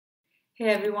Hey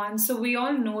everyone, so we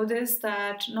all know this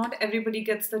that not everybody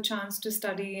gets the chance to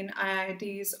study in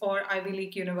IITs or Ivy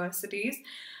League universities.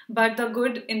 But the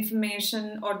good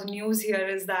information or the news here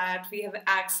is that we have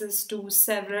access to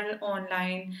several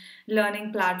online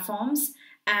learning platforms.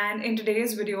 And in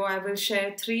today's video, I will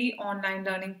share three online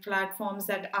learning platforms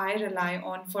that I rely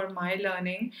on for my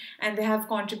learning, and they have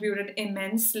contributed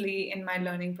immensely in my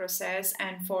learning process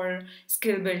and for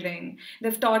skill building.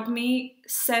 They've taught me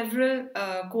several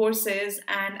courses,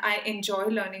 and I enjoy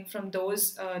learning from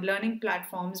those learning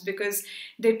platforms because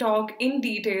they talk in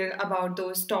detail about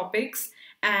those topics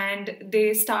and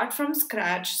they start from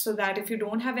scratch so that if you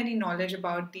don't have any knowledge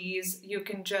about these, you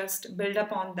can just build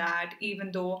upon that,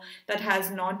 even though that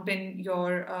has not been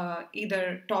your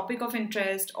either topic of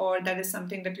interest or that is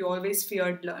something that you always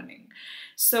feared learning.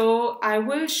 So I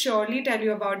will surely tell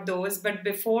you about those, but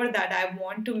before that, I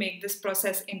want to make this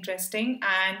process interesting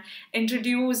and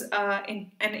introduce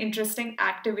an interesting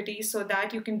activity so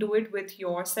that you can do it with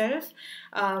yourself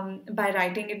by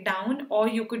writing it down, or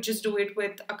you could just do it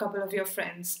with a couple of your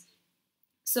friends.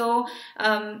 So,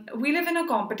 we live in a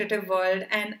competitive world,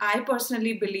 and I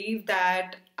personally believe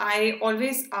that I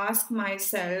always ask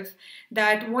myself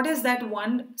that what is that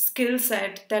one skill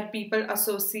set that people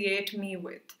associate me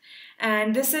with?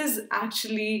 And this is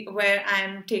actually where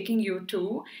I'm taking you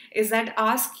to, is that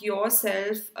ask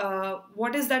yourself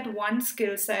what is that one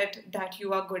skill set that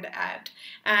you are good at,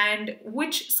 and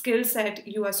which skill set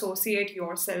you associate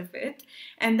yourself with,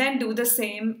 and then do the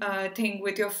same thing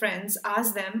with your friends.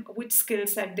 Ask them which skill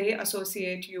set they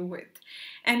associate you with.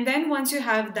 And then once you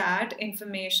have that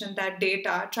information, that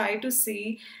data, try to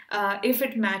see if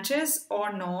it matches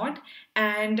or not.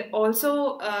 And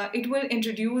also, it will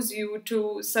introduce you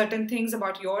to certain things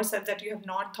about yourself that you have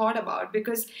not thought about,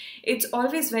 because it's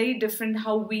always very different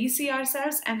how we see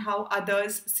ourselves and how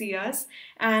others see us.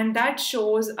 And that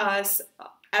shows us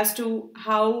as to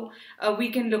how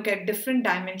we can look at different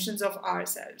dimensions of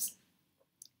ourselves.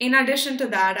 In addition to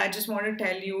that, I just want to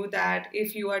tell you that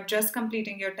if you are just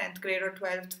completing your 10th grade or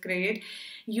 12th grade,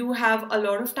 you have a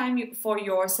lot of time for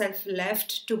yourself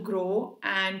left to grow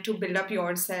and to build up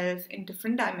yourself in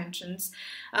different dimensions,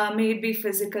 may it be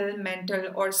physical,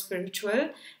 mental, or spiritual.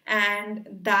 And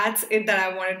that's it that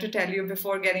I wanted to tell you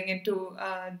before getting into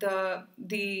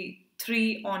the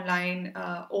three online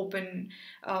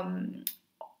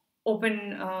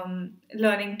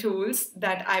learning tools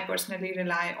that I personally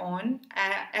rely on.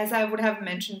 As I would have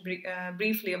mentioned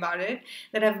briefly about it,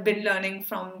 that I've been learning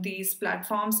from these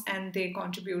platforms and they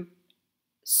contribute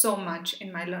so much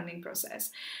in my learning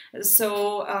process.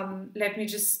 So let me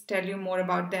just tell you more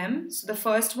about them. So the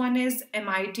first one is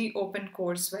MIT Open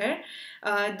Courseware.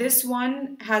 This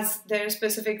one has their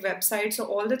specific website. So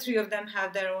all the three of them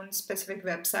have their own specific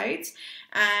websites.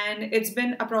 And it's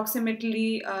been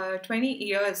approximately 20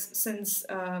 years since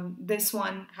this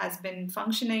one has been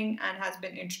functioning and has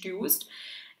been introduced.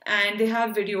 And they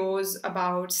have videos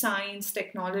about science,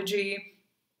 technology,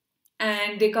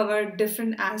 and they cover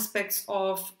different aspects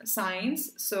of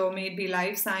science. So may it be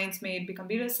life science, may it be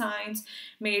computer science,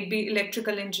 may it be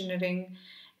electrical engineering.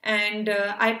 And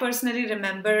I personally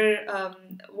remember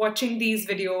watching these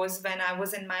videos when I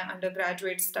was in my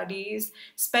undergraduate studies,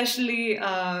 especially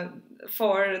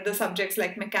for the subjects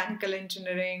like mechanical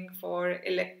engineering, for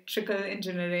electrical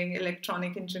engineering,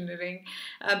 electronic engineering,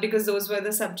 because those were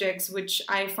the subjects which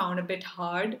I found a bit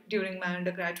hard during my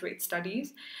undergraduate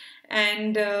studies.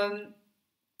 And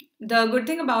the good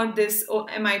thing about this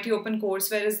MIT Open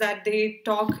Courseware is that they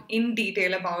talk in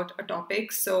detail about a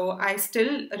topic. So I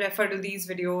still refer to these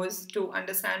videos to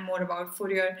understand more about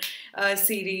Fourier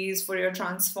series, Fourier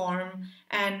transform,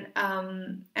 and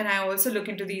I also look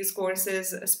into these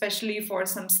courses, especially for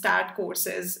some stat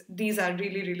courses. These are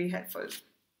really, really helpful.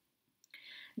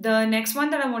 The next one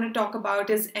that I want to talk about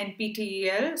is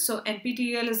NPTEL. So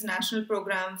NPTEL is National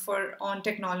Program for on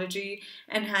Technology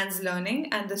Enhanced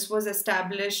Learning, and this was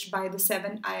established by the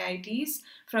 7 IITs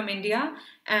from India,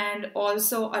 and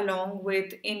also along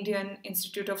with Indian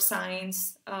Institute of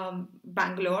Science,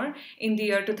 Bangalore, in the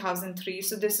year 2003.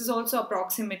 So this is also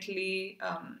approximately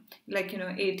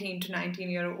 18 to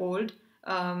 19-year-old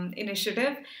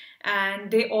initiative, and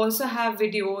they also have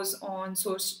videos on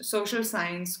social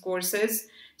science courses.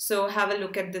 So have a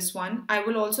look at this one. I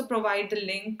will also provide the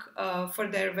link for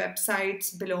their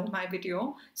websites below my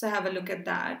video. So have a look at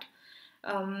that.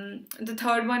 The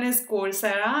third one is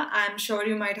Coursera. I'm sure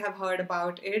you might have heard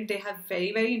about it. They have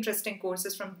very, very interesting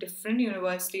courses from different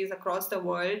universities across the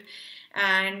world.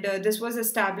 And this was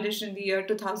established in the year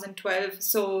 2012.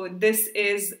 So this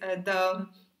is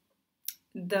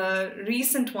the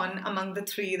recent one among the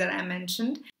three that I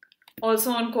mentioned.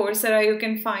 Also on Coursera, you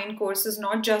can find courses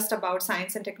not just about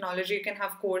science and technology. You can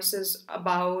have courses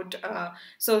about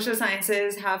social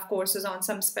sciences, have courses on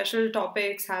some special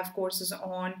topics, have courses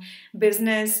on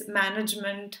business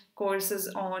management, courses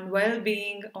on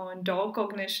well-being, on dog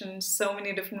cognition, so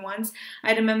many different ones.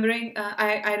 I remember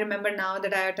now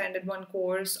that I attended one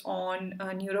course on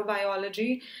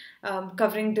neurobiology,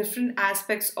 covering different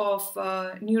aspects of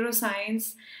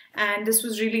neuroscience, and this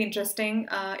was really interesting.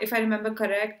 If I remember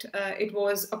correct, it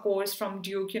was a course from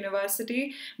Duke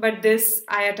University, but this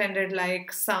I attended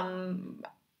like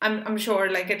I'm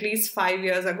sure like at least 5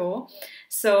 years ago.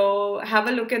 So have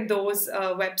a look at those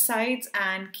websites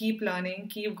and keep learning,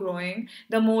 keep growing.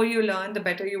 The more you learn, the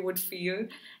better you would feel.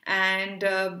 And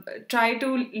try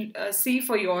to see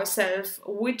for yourself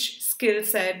which skill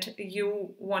set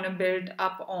you want to build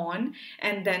up on,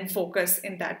 and then focus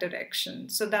in that direction.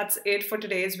 So that's it for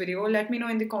today's video. Let me know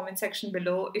in the comment section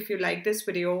below if you like this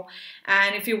video,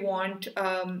 and if you want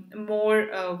more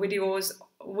videos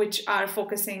which are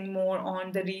focusing more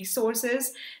on the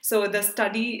resources, so the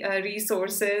study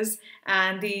resources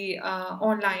and the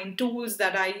online tools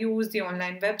that I use, the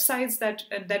online websites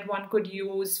that one could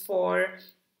use for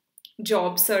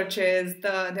job searches,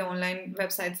 the online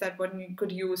websites that one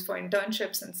could use for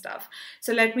internships and stuff.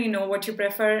 So let me know what you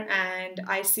prefer, and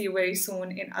I see you very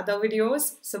soon in other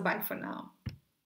videos. So bye for now.